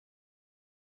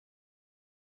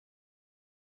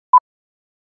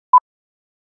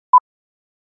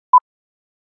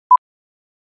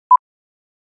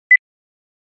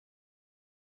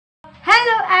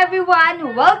Hello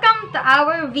everyone! Welcome to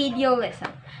our video lesson.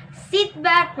 Sit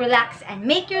back, relax, and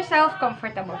make yourself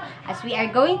comfortable as we are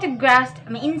going to grasp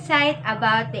an insight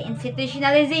about the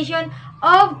institutionalization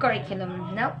of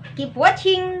curriculum. Now, keep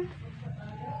watching!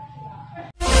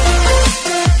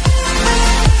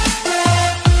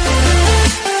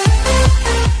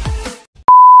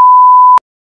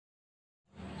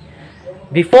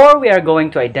 Before we are going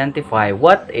to identify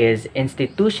what is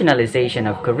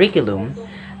institutionalization of curriculum,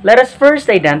 let us first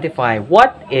identify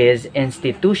what is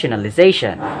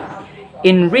institutionalization.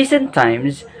 In recent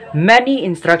times, many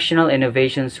instructional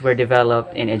innovations were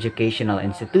developed in educational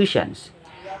institutions.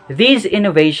 These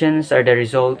innovations are the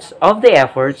results of the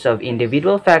efforts of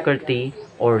individual faculty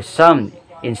or some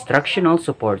instructional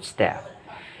support staff.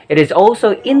 It is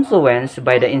also influenced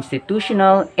by the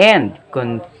institutional and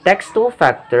contextual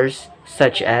factors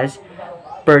such as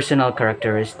personal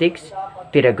characteristics,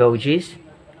 pedagogies,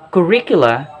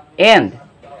 curricula, and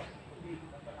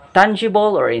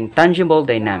tangible or intangible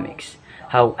dynamics.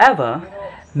 However,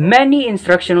 many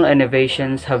instructional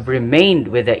innovations have remained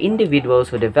with the individuals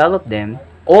who developed them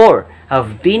or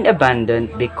have been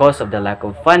abandoned because of the lack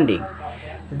of funding.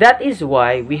 That is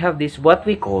why we have this what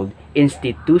we call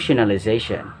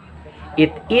institutionalization.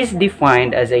 It is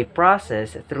defined as a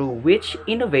process through which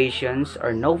innovations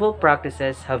or novel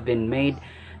practices have been made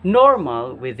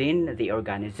normal within the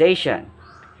organization.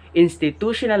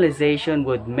 Institutionalization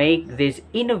would make these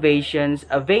innovations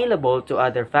available to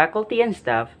other faculty and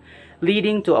staff,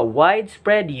 leading to a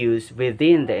widespread use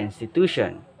within the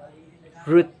institution.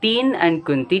 Routine and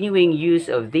continuing use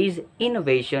of these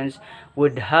innovations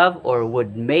would have or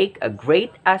would make a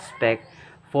great aspect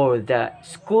for the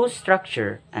school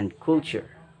structure and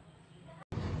culture.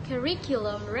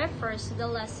 Curriculum refers to the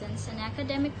lessons and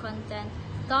academic content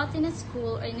taught in a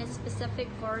school or in a specific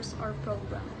course or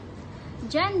program.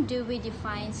 John Dewey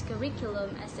defines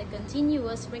curriculum as a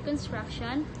continuous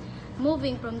reconstruction,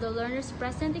 moving from the learner's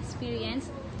present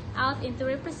experience out into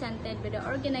represented by the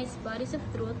organized bodies of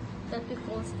truth that we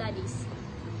call studies.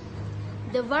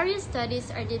 The various studies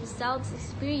are themselves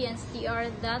experience they are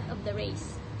that of the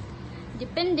race.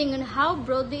 Depending on how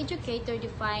broad the educator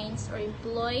defines or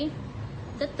employ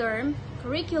the term,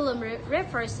 curriculum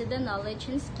refers to the knowledge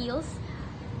and skills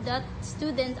that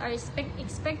students are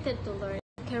expected to learn.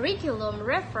 Curriculum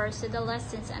refers to the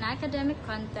lessons and academic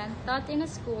content taught in a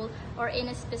school or in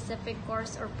a specific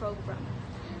course or program.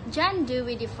 John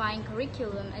Dewey defined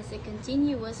curriculum as a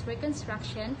continuous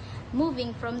reconstruction,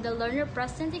 moving from the learner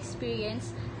present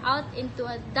experience out into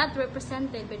that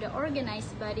represented by the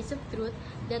organized bodies of truth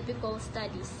that we call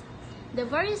studies. The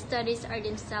various studies are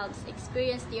themselves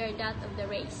experience they are that of the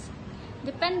race.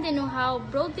 Depending on how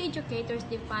broad the educators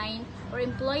define or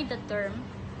employ the term,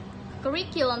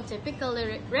 curriculum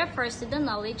typically refers to the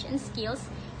knowledge and skills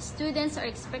students are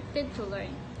expected to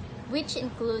learn, which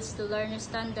includes the learner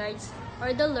standards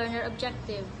or the learner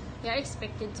objective they are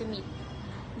expected to meet.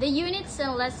 The units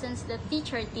and lessons the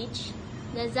teacher teach,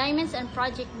 the assignments and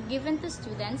projects given to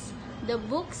students, the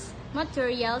books,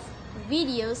 materials,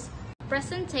 videos,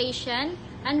 presentation,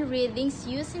 and readings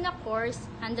used in a course,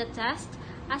 and the test,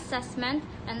 assessment,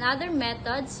 and other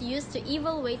methods used to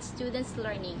evaluate students'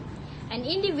 learning. An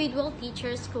individual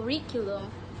teacher's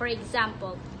curriculum, for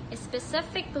example,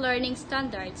 specific learning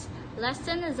standards,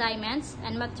 lesson assignments,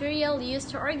 and material used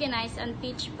to organize and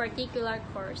teach particular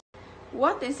course.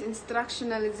 What is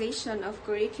instructionalization of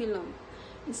curriculum?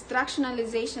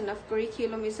 Instructionalization of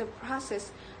curriculum is a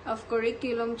process of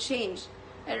curriculum change.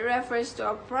 It refers to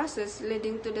a process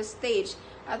leading to the stage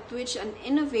at which an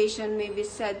innovation may be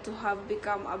said to have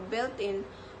become a built-in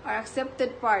or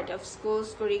accepted part of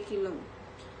school's curriculum.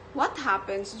 What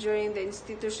happens during the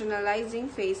institutionalizing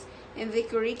phase in the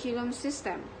curriculum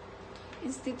system?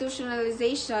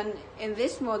 Institutionalization in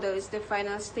this model is the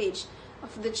final stage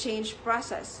of the change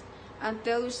process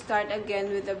until we start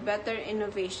again with a better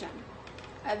innovation.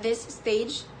 At this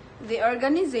stage, the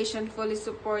organization fully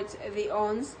supports the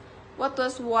owns what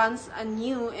was once a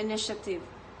new initiative.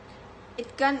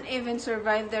 It can even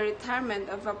survive the retirement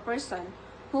of a person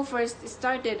who first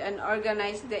started and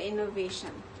organized the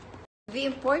innovation. The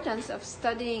importance of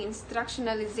studying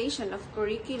instructionalization of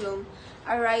curriculum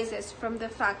arises from the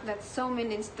fact that so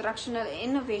many instructional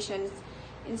innovations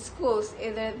in schools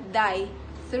either die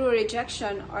through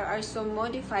rejection or are so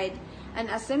modified and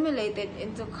assimilated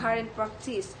into current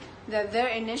practice that their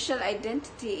initial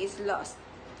identity is lost.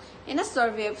 In a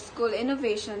survey of school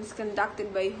innovations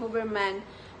conducted by Huberman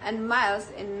and Miles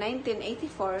in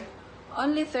 1984,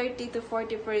 only 30 to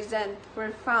 40%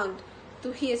 were found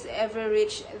to his ever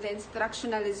reach the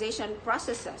instructionalization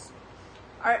processes.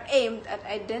 are aimed at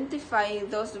identifying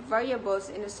those variables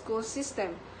in a school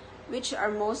system which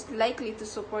are most likely to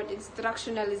support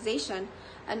instructionalization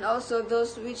and also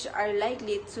those which are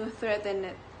likely to threaten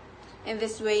it. In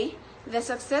this way, the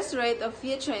success rate of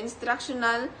future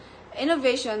instructional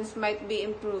innovations might be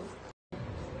improved.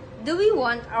 Do we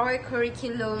want our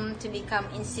curriculum to become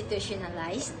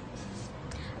institutionalized?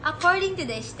 According to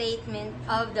the statement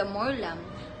of the Morlam,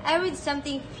 I read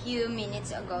something few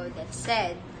minutes ago that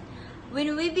said,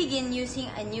 when we begin using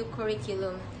a new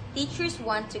curriculum, teachers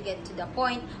want to get to the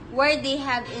point where they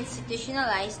have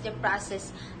institutionalized the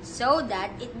process so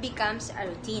that it becomes a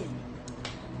routine.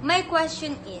 My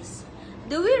question is,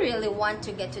 do we really want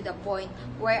to get to the point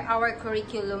where our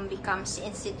curriculum becomes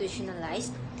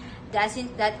institutionalized?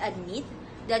 Doesn't that admit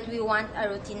that we want a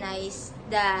routinized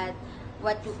that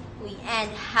what we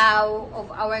and how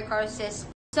of our courses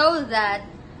so that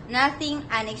nothing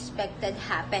unexpected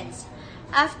happens?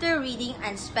 After reading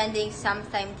and spending some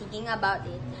time thinking about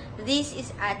it, this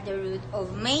is at the root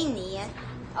of many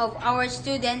of our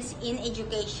students in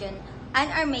education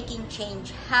and are making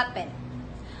change happen.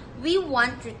 We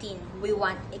want routine, we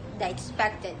want the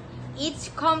expected. It's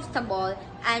comfortable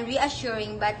and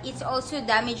reassuring, but it's also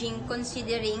damaging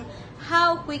considering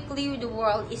how quickly the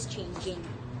world is changing.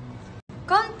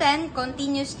 Content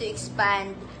continues to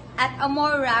expand at a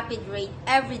more rapid rate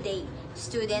every day.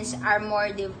 Students are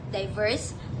more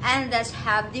diverse and thus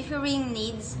have differing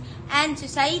needs, and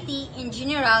society in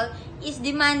general is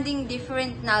demanding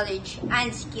different knowledge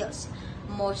and skills,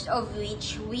 most of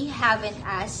which we haven't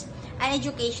as an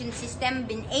education system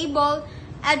been able to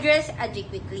address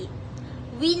adequately.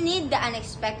 We need the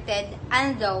unexpected,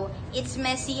 and though it's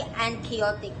messy and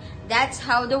chaotic, that's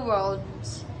how the world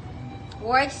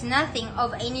works. Nothing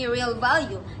of any real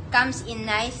value comes in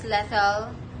nice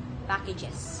little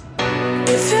packages.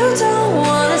 If you don't